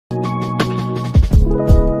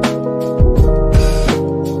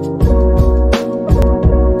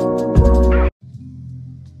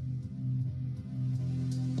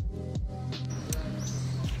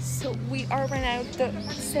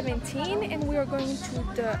17 and we are going to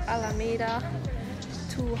the Alameda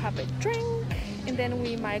to have a drink, and then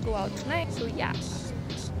we might go out tonight. So yeah,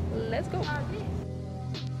 let's go.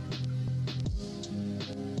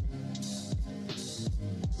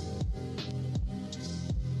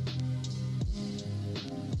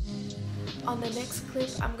 On the next clip,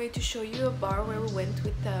 I'm going to show you a bar where we went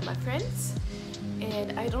with my friends,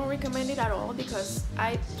 and I don't recommend it at all because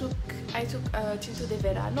I took Tinto de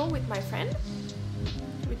Verano with my friend.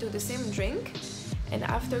 We took the same drink, and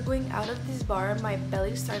after going out of this bar, my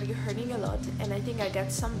belly started hurting a lot, and I think I got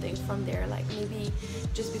something from there, like maybe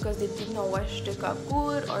just because they did not wash the cup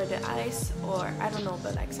good or the ice, or I don't know,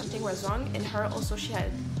 but like something was wrong. And her also, she had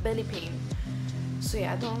belly pain. So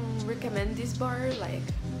yeah, I don't recommend this bar. Like,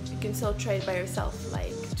 you can still try it by yourself,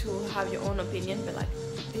 like to have your own opinion, but like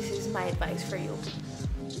this is my advice for you.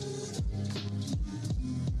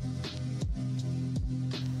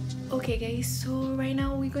 Okay guys, so right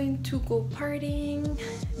now we're going to go partying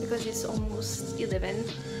because it's almost 11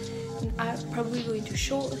 and I'm probably going to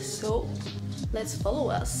show, so let's follow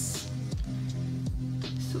us.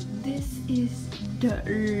 So this is the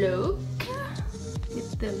look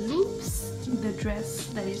with the loops, the dress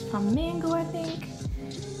that is from Mango, I think,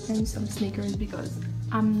 and some sneakers because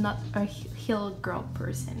I'm not a heel girl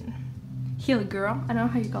person. Heel girl? I don't know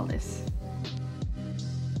how you call this.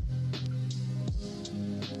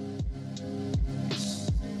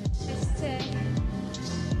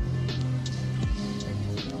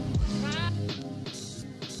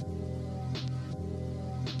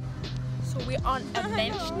 So we're on a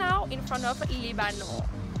bench now in front of Libano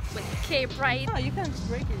with Cape, right? Oh, you can't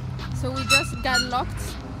break it. So we just got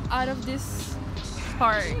locked out of this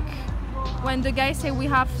park when the guy said we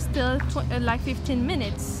have still like 15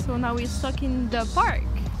 minutes, so now we're stuck in the park.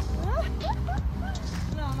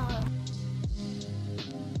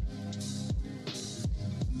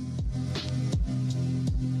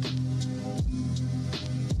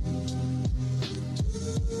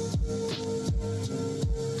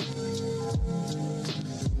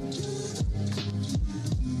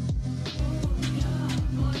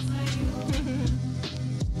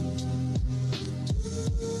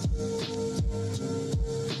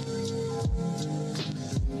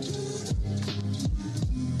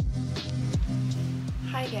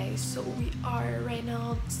 Hi guys, so we are right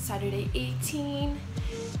now Saturday 18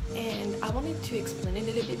 and I wanted to explain a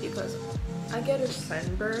little bit because I got a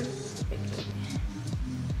sunburn.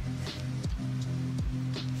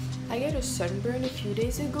 I got a sunburn a few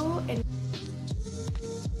days ago, and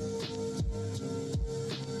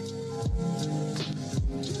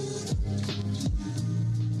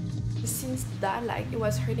since that, like, it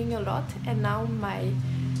was hurting a lot, and now my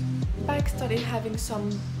back started having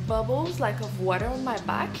some bubbles like of water on my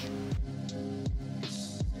back.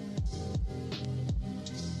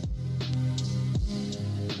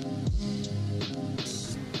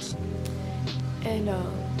 And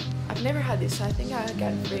I've never had this, so I think I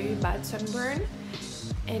got very bad sunburn.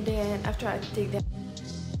 And then after I take them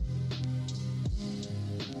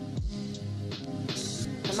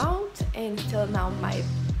out, and still now my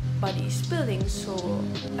body is peeling, so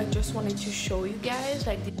I just wanted to show you guys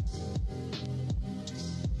like this.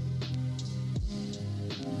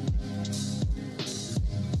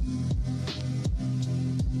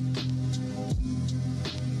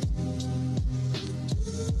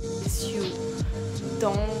 You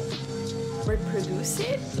don't reproduce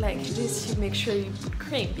it like this, you make sure you put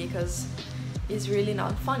cream because it's really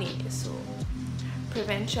not funny. So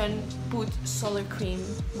prevention, put solar cream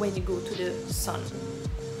when you go to the sun.